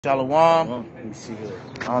Shalom. Let me see here.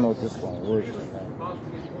 I don't know what this one works.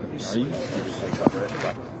 Let me see. Let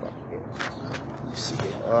me see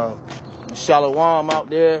here. Shalom out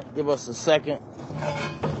there. Give us a second.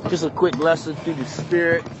 Just a quick lesson through the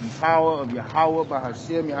spirit and power of Yahweh by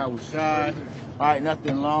Hashem, Yahweh Shai. All right,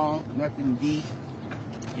 nothing long, nothing deep.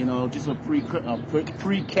 You know, just a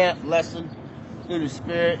pre-camp lesson through the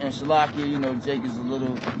spirit. And Shalakia, you know, Jake is a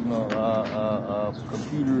little,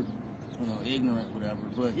 computer, ignorant, whatever.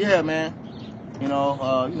 But yeah, man.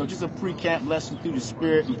 Just a pre-camp lesson through the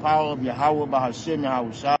spirit and power of Yahweh by Hashem,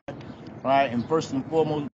 Yahweh Shai. Right, and first and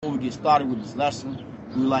foremost, before we get started with this lesson,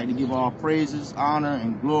 we would like to give all praises, honor,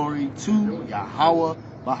 and glory to Yahweh,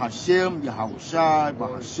 Bahashem, Yahweh Shai,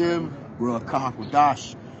 Bahashem, Ruach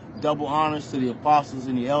HaKodesh. Double honors to the apostles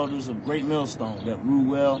and the elders of Great Millstone that rule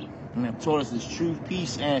well and have taught us this truth,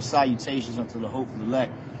 peace, and salutations unto the hopeful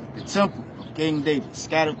elect. The temple of King David,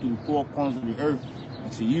 scattered through the four corners of the earth.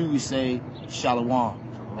 And to you we say,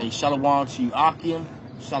 Shalom. Hey, Shalom to you, Akim.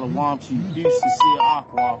 Shalom to you, Deuce, Sincere,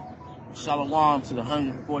 Aqua. Shalom to the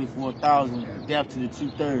 144,000, death to the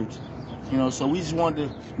 2/3. So we just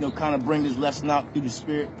wanted to, kind of bring this lesson out through the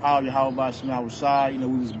spirit, power of Yahweh by Yahweh Shai. We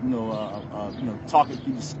was, talking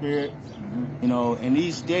through the spirit. In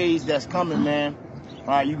these days that's coming, man,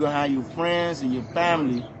 right, you're going to have your friends and your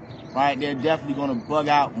family, right, they're definitely going to bug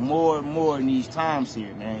out more and more in these times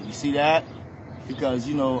here, man. You see that? Because,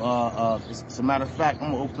 as a matter of fact,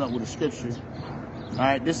 I'm going to open up with a scripture. All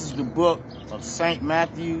right, this is the book of St.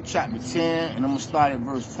 Matthew, chapter 10, and I'm going to start at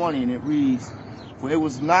verse 20, and it reads, For it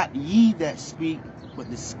was not ye that speak, but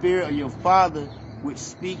the Spirit of your Father which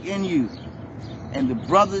speak in you. And the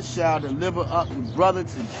brother shall deliver up the brother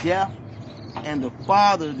to death, and the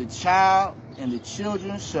father the child, and the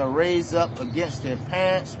children shall raise up against their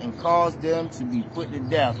parents and cause them to be put to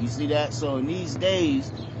death. You see that? So in these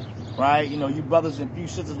days, right, you brothers and few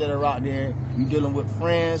sisters that are out there, you dealing with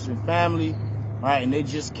friends and family, right, and they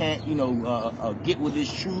just can't, get with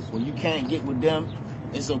this truth, or you can't get with them.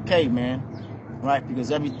 It's okay, man, right,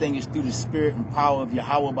 because everything is through the spirit and power of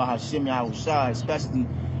Yahweh by Hashem, Yahweh Shai, especially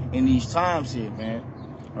in these times here, man,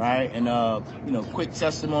 right, and, quick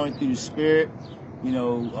testimony through the spirit.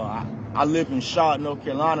 I live in Charlotte, North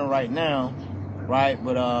Carolina right now, right,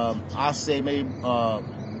 but I say about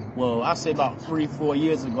 3-4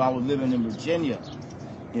 years ago, I was living in Virginia.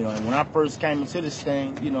 And when I first came into this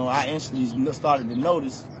thing, I instantly started to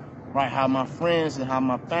notice, right, how my friends and how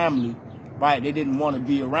my family, right, they didn't want to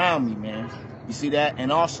be around me, man. You see that?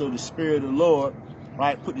 And also the Spirit of the Lord,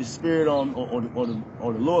 right, put the Spirit on, or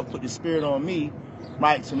the Lord put the Spirit on me,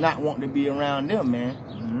 right, to not want to be around them, man.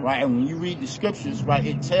 Right? And when you read the scriptures, right,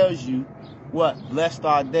 it tells you what? Blessed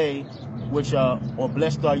are they which are, or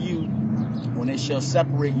blessed are you when they shall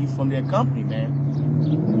separate you from their company, man.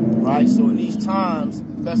 Right? So in these times,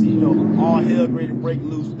 especially, all hell ready to break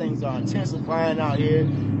loose, things are intensifying out here.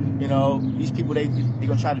 These people, they're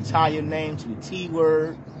going to try to tie your name to the T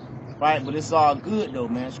word, right? But it's all good, though,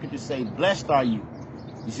 man. Scriptures say, blessed are you.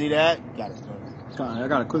 You see that? Got it. I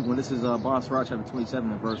got a quick one. This is Sirach chapter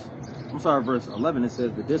 27 and verse 11. It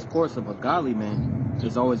says, the discourse of a godly man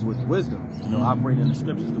is always with wisdom. Operating in the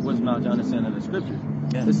scriptures, the wisdom, knowledge, understanding of the scriptures.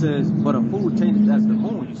 Yeah. It says, but a fool changes as the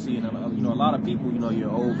moon. You see, and a lot of people,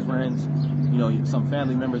 your old friends, some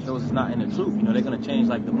family members, those is not in the truth. They're gonna change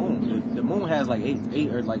like the moon. The moon has like 8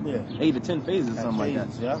 to 10 phases, something like that.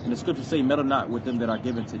 Yeah. And the scriptures say, meddle not with them that are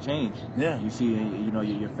given to change. Yeah. You see,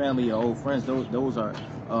 your family, your old friends, those are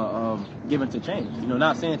given to change.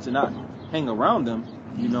 Not saying to not hang around them,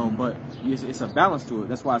 but it's a balance to it.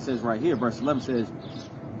 That's why it says right here, verse 11 says,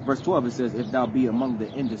 verse 12, it says, if thou be among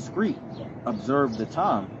the indiscreet, observe the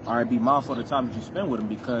time. All right, be mindful of the time that you spend with them,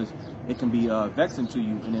 because it can be vexing to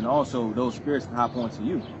you, and then also those spirits can hop onto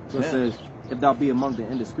you. So it says, if thou be among the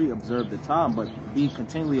indiscreet, observe the time, but be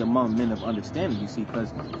continually among men of understanding. You see,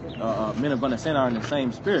 because men of understanding are in the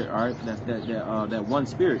same spirit. All right, that one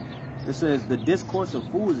spirit. It says, the discourse of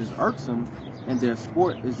fools is irksome, and their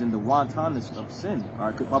sport is in the wantonness of sin. All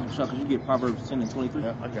right, could you get Proverbs 10 and 23?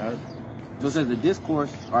 Yeah, I got it. So it says the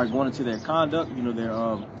discourse are going into their conduct,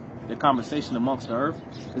 their conversation amongst the earth.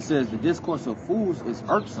 It says the discourse of fools is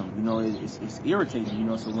irksome, it's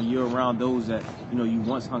irritating, so when you're around those that, you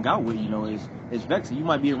once hung out with, it's vexing. You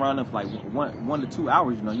might be around them for like 1 to 2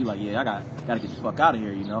 hours, you're like, yeah, I gotta get the fuck out of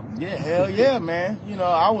here, Yeah, hell yeah, man.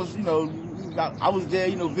 I was, I was there,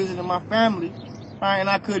 visiting my family, right, and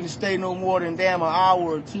I couldn't stay no more than damn an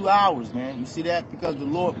hour or 2 hours, man. You see that? Because the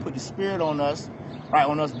Lord put the Spirit on us, right,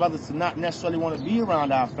 on us brothers to not necessarily want to be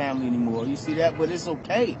around our family anymore. You see that? But it's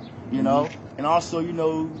okay, And also,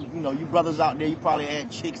 you brothers out there, you probably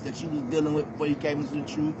had chicks that you was dealing with before you came into the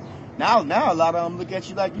truth. Now a lot of them look at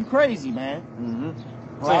you like you crazy, man.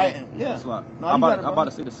 Mm-hmm. Right? Yeah. That's a lot. No, I'm you got it, about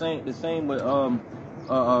to say the same with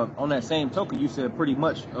on that same token. You said pretty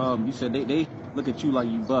much you said they look at you like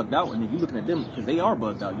you bugged out, and then you looking at them because they are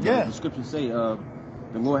bugged out. You know, Yeah. the scriptures say the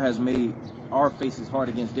Lord has made our faces hard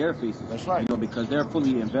against their faces. That's right. You know, because they're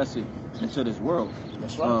fully invested into this world.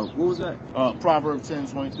 That's right. What was that? Proverbs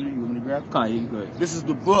 10:23. You want me to grab it? Kanye, you good. This is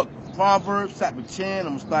the book, Proverbs chapter 10.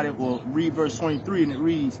 I'm going to read verse 23, and it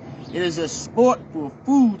reads, "It is a sport for a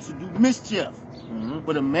fool to do mischief,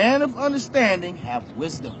 but a man of understanding have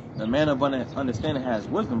wisdom." The man of understanding has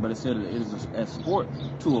wisdom, but it said it is a sport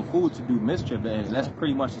to a fool to do mischief, and that's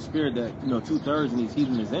pretty much the spirit that 2/3 of these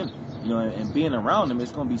heathen is in. And being around them,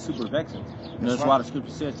 it's going to be super vexing. That's why the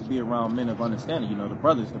scripture says to be around men of understanding. The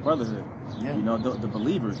brotherhood. Yeah. The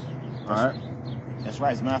believers. All right. That's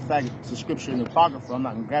right. As a matter of fact, it's a scripture in the Apocrypha. I'm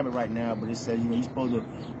not going to grab it right now, but it says, you're supposed to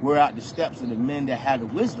wear out the steps of the men that have the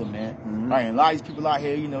wisdom, man. Right? And a lot of these people out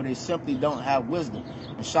here, they simply don't have wisdom.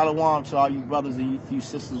 And shalom to all you brothers and you few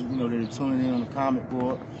sisters, that are tuning in on the comment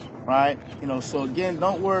board. Right? So again,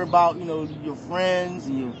 don't worry about, your friends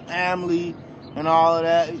and your family and all of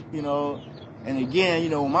that, And again,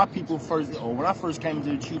 when my people when I first came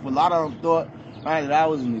into the truth, a lot of them thought, right, that I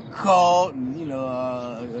was in the cult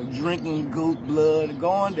and, drinking goat blood and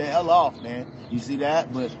going the hell off, man. You see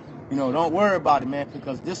that? But, don't worry about it, man,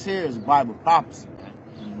 because this here is Bible prophecy, man.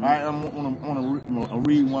 All right, I'm going to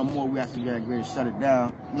read one more. We actually got to shut it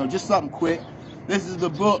down. Just something quick. This is the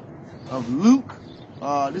book of Luke.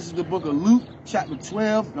 This is the book of Luke, chapter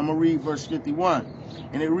 12. And I'm going to read verse 51.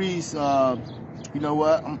 And it reads, you know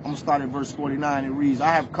what? I'm going to start at verse 49. It reads,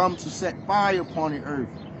 "I have come to set fire upon the earth.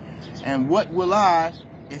 And what will I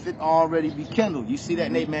if it already be kindled?" You see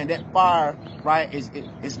that, Nate, man? That fire, right,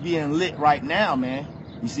 it's being lit right now, man.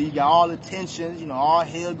 You see, you got all the tensions, all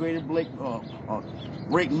hell greater break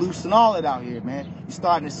loose and all that out here, man. You're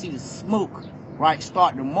starting to see the smoke, right,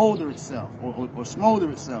 start to molder itself or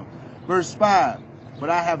smolder itself. Verse 5, but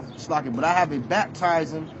I have a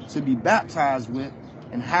baptizing to be baptized with,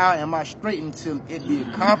 and how am I straitened till it be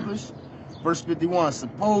accomplished? Verse 51,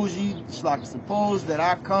 suppose that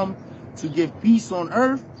I come to give peace on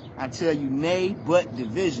earth, I tell you nay, but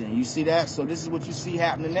division. You see that? So this is what you see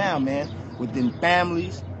happening now, man, within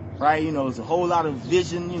families, right? There's a whole lot of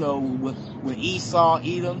vision, with Esau,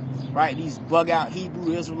 Edom, right? These bug out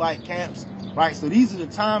Hebrew Israelite camps, right? So these are the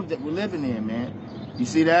times that we're living in, man. You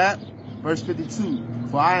see that? Verse 52,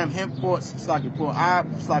 for I am henceforth,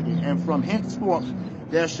 and from henceforth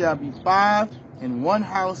there shall be 5 in one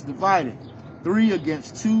house divided, 3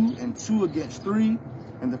 against 2, and 2 against 3.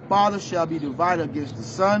 And the father shall be divided against the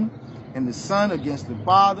son, and the son against the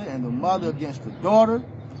father, and the mother against the daughter,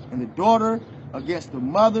 and the daughter against the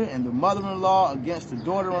mother, and the mother-in-law against the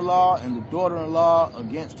daughter-in-law, and the daughter-in-law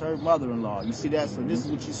against her mother-in-law. You see that? So this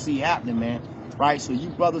is what you see happening, man. Right? So you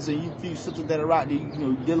brothers and you few sisters that are out there,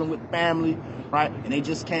 dealing with family, right? And they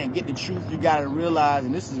just can't get the truth. You got to realize,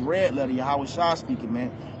 and this is red letter, Yahweh Shah speaking,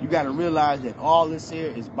 man. You got to realize that all this here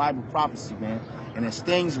is Bible prophecy, man. And as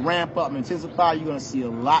things ramp up and intensify, you're going to see a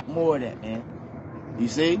lot more of that, man. You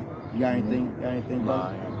see? You got anything?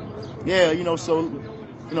 Brother? Yeah, so,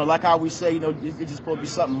 like how we say, it's just supposed to be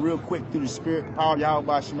something real quick through the spirit, power of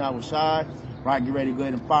Yahweh Shai, right? Get ready to go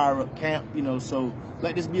ahead and fire up camp, so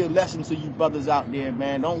let this be a lesson to you brothers out there,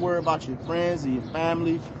 man. Don't worry about your friends and your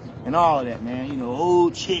family and all of that, man.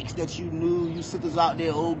 Old chicks that you knew, you sisters out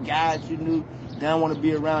there, old guys you knew, they don't want to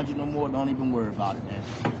be around you no more. Don't even worry about it, man.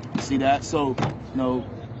 You see that? So,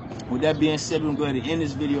 with that being said, we're going to go ahead and end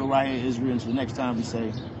this video right here, Israel. Until next time, we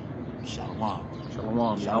say, Shalom.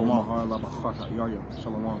 Shalom. Shalom.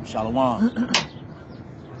 Shalom. Shalom. Shalom.